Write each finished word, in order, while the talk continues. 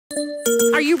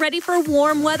Are you ready for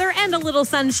warm weather and a little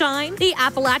sunshine? The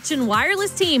Appalachian Wireless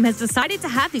team has decided to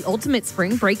have the ultimate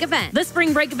spring break event. The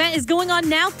spring break event is going on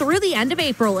now through the end of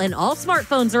April, and all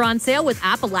smartphones are on sale with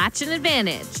Appalachian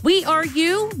Advantage. We are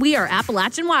you, we are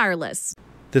Appalachian Wireless.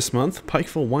 This month,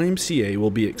 Pikeville YMCA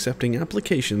will be accepting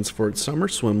applications for its Summer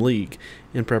Swim League.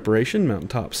 In preparation,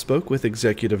 Mountaintop spoke with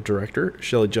Executive Director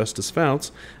Shelly Justice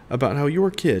Fouts about how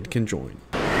your kid can join.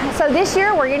 So this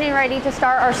year we're getting ready to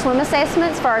start our swim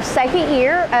assessments for our second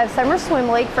year of Summer Swim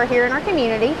League for here in our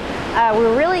community. We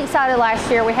were really excited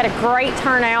last year. We had a great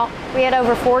turnout. We had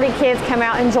over 40 kids come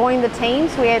out and join the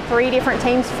teams. We had 3 different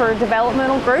teams for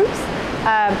developmental groups.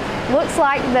 Looks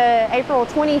like the April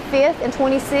 25th and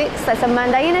 26th, that's a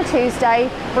Monday and a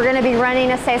Tuesday, we're going to be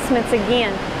running assessments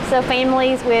again. So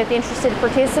families with interested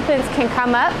participants can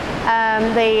come up.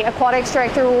 The aquatics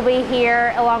director will be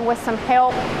here along with some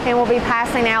help, and we'll be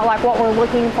passing out like what we're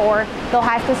looking for. They'll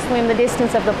have to swim the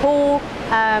distance of the pool,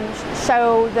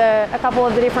 show a couple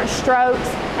of the different strokes,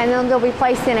 and then they'll be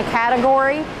placed in a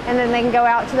category, and then they can go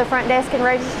out to the front desk and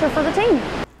register for the team.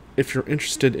 If you're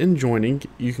interested in joining,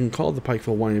 you can call the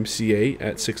Pikeville YMCA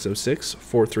at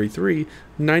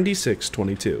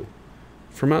 606-433-9622.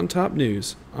 For Mountaintop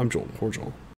News, I'm Joel Cordial.